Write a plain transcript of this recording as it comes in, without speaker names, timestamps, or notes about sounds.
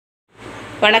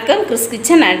வணக்கம் Chris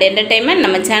kitchen and entertainment.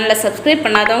 நம்ம சேனலை சப்ஸ்கிரைப்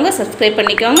பண்ணாதவங்க சப்ஸ்கிரைப்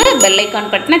பண்ணிக்கோங்க, பெல் ஐக்கான்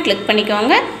பட்டனை கிளிக்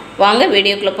பண்ணிக்கோங்க. வாங்க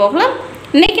வீடியோக்குள்ளே போகலாம்.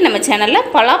 இன்றைக்கி நம்ம சேனலில்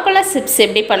பலாப்பழ சிப்ஸ்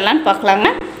எப்படி பண்ணலான்னு பார்க்கலாங்க.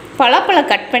 பலாப்பழம்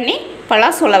கட் பண்ணி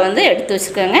பலாசோலை எடுத்து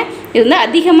வச்சுக்கோங்க. இது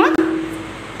அதிகமாக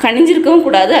கனிஞ்சிருக்கவும்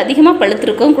கூடாது, அதிகமாக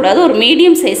பழுத்திருக்கவும் கூடாது, ஒரு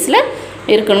மீடியம் சைஸில்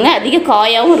இருக்கணுங்க. அதிக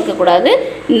காயாகவும் இருக்கக்கூடாது.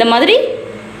 இந்த மாதிரி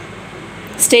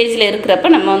ஸ்டேஜில் இருக்கிறப்ப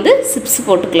நம்ம சிப்ஸ்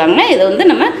போட்டுக்கலாங்க. இதை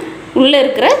நம்ம உள்ளே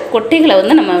இருக்கிற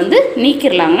கொட்டைகளை நம்ம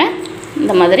நீக்கிடலாங்க.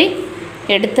 இந்த மாதிரி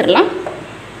எடுத்துடலாம்.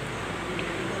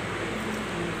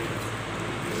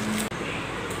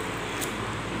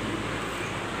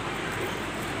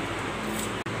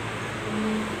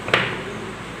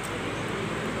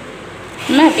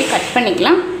 நம்ம அப்படியே கட்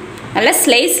பண்ணிக்கலாம். நல்லா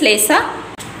ஸ்லைஸாக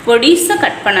பொடிசாக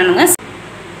கட் பண்ணணுங்க.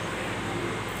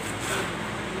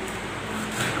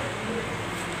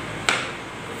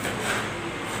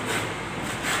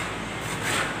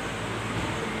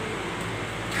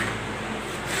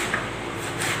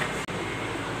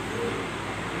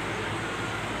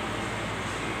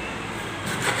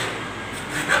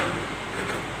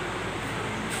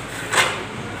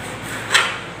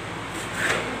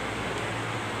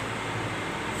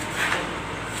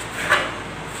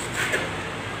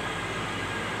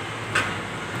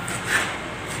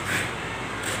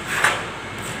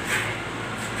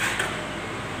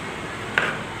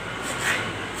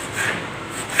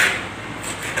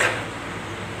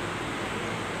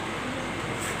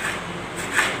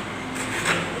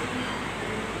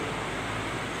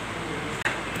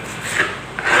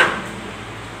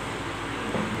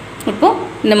 இப்போது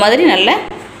இந்த மாதிரி நல்லா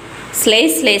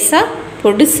ஸ்லைஸாக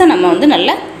பொடிசாக நம்ம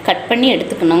நல்லா கட் பண்ணி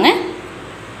எடுத்துக்கணுங்க.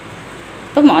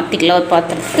 இப்போ மாற்றிக்கலாம் ஒரு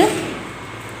பாத்திரத்துக்கு.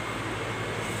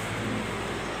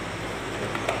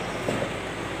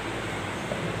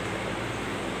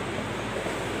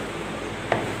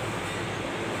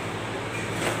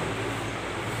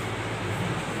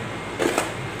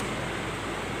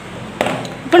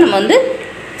 இப்போ நம்ம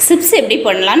சிப்ஸ் எப்படி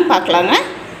பண்ணலான்னு பார்க்கலாங்க.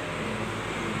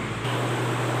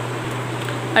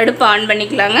 அடுப்பு ஆன்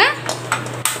பண்ணிக்கலாங்க.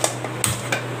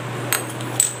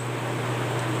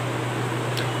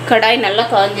 கடாய் நல்லா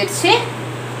காஞ்சிருச்சு.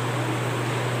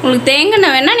 உங்களுக்கு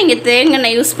தேங்காய் வேணால் நீங்கள்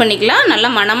தேங்காய் யூஸ் பண்ணிக்கலாம்.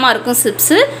 நல்லா மணமாக இருக்கும்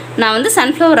சிப்ஸு. நான்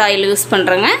சன்ஃப்ளவர் ஆயில் யூஸ்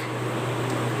பண்ணுறேங்க.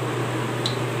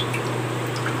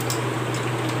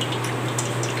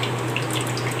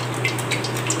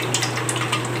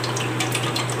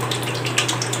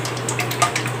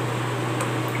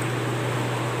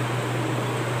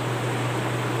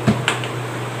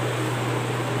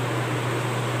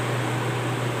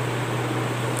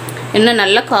 எண்ணெய்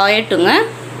நல்லா காயட்டுங்க.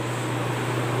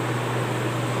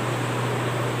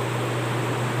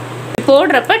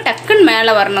 போடுறப்ப டக்குன்னு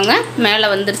மேலே வரணுங்க. மேலே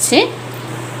வந்துருச்சு.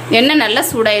 எண்ணெய் நல்லா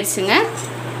சூடாயிருச்சுங்க.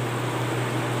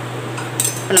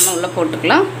 இப்போ நம்ம உள்ளே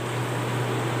போட்டுக்கலாம்.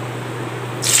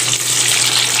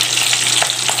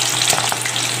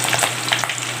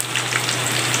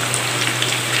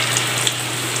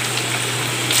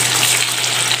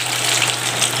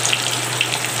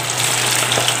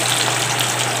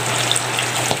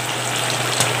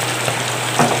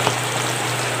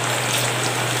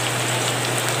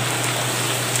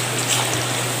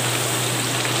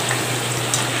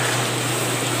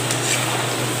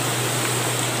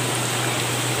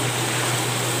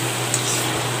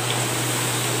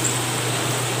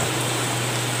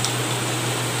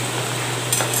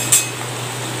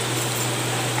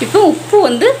 இப்போ உப்பு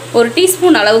ஒரு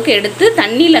டீஸ்பூன் அளவுக்கு எடுத்து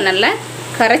தண்ணியில் நல்லா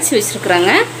கரைச்சி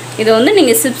வச்சுருக்குறாங்க. இதை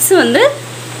நீங்கள் சிப்ஸ்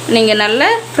நீங்கள் நல்லா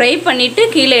ஃப்ரை பண்ணிவிட்டு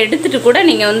கீழே எடுத்துகிட்டு கூட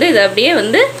நீங்கள் இதை அப்படியே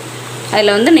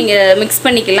அதில் நீங்கள் மிக்ஸ்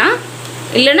பண்ணிக்கலாம்.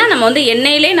 இல்லைன்னா நம்ம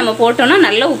எண்ணெயிலே நம்ம போட்டோன்னா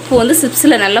நல்லா உப்பு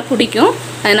சிப்ஸில் நல்லா பிடிக்கும்.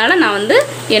 அதனால் நான்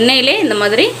எண்ணெயிலே இந்த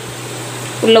மாதிரி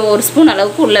உள்ளே ஒரு ஸ்பூன்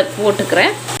அளவுக்கு உள்ளே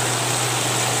போட்டுக்கிறேன்.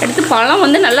 எடுத்து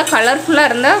பழம் நல்லா கலர்ஃபுல்லாக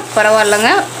இருந்தால்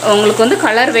பரவாயில்லைங்க. உங்களுக்கு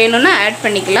கலர் வேணும்னா ஆட்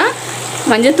பண்ணிக்கலாம்.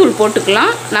 மஞ்சத்தூள்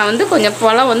போட்டுக்கலாம். நான் கொஞ்சம்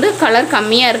பழம் கலர்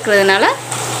கம்மியாக இருக்கிறதுனால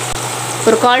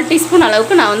ஒரு 1/4 டீஸ்பூன்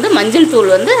அளவுக்கு நான் மஞ்சள்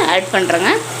தூள் ஆட் பண்ணுறேங்க.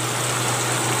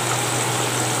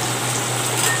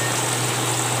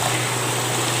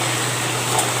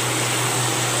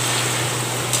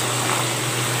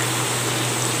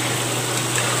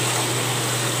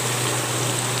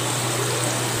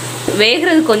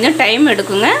 வேகிறது கொஞ்சம் டைம்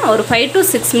எடுக்குங்க. ஒரு 5 to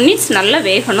 6 மினிட்ஸ் நல்லா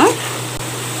வேகணும்.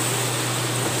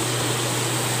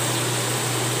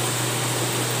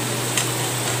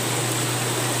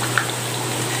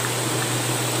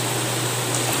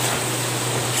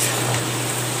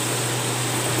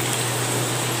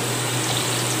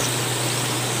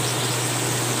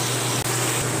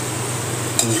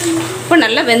 இப்போ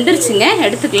நல்லா வெந்துருச்சுங்க.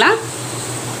 எடுத்துக்கலாம்.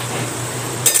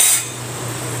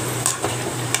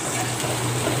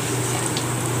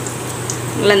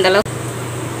 இல்லை இந்த அளவு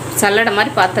சல்லடை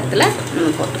மாதிரி பாத்திரத்தில்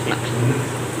நம்ம போட்டுக்கலாம்.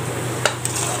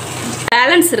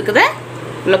 பேலன்ஸ் இருக்குத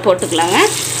உள்ள போட்டுக்கலாங்க.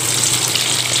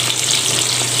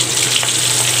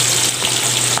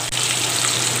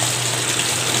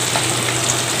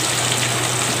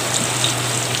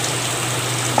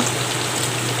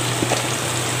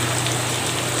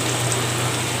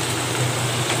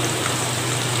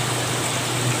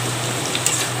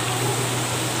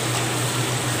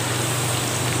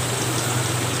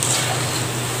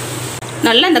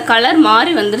 நல்லா இந்த கலர்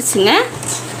மாறி வந்துருச்சுங்க.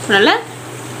 நல்லா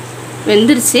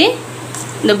வெந்துருச்சு.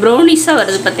 இந்த ப்ரௌனிஸாக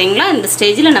வருது பார்த்தீங்களா? இந்த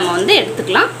ஸ்டேஜில் நம்ம வந்து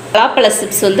எடுத்துக்கலாம். பலாப்பழ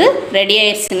சிப்ஸ் வந்து ரெடி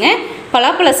ஆயிடுச்சுங்க.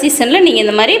 பலாப்பழ சீசனில் நீங்கள்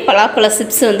இந்த மாதிரி பலாப்பழ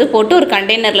சிப்ஸ் வந்து போட்டு ஒரு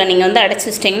கண்டெய்னரில் நீங்கள் வந்து அடைச்சி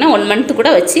வச்சிட்டிங்கன்னா 1 மந்த்து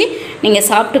கூட வச்சு நீங்கள்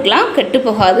சாப்பிட்டுக்கலாம், கெட்டு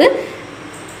போகாது.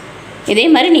 இதே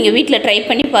மாதிரி நீங்கள் வீட்டில் ட்ரை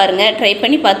பண்ணி பாருங்கள். ட்ரை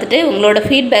பண்ணி பார்த்துட்டு உங்களோட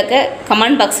ஃபீட்பேக்கை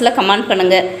கமெண்ட் பாக்ஸில் கமெண்ட்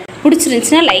பண்ணுங்கள்.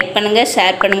 பிடிச்சிருந்துச்சுன்னா லைக் பண்ணுங்கள்,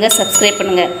 ஷேர் பண்ணுங்கள், சப்ஸ்கிரைப்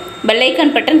பண்ணுங்கள். பெல்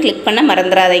ஐக்கான் பட்டன் கிளிக் பண்ண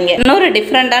மறந்துடாதீங்க. இன்னொரு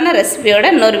டிஃப்ரெண்ட்டான ரெசிபியோட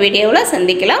இன்னொரு வீடியோவில்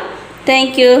சந்திக்கலாம்.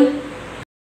 தேங்க்யூ.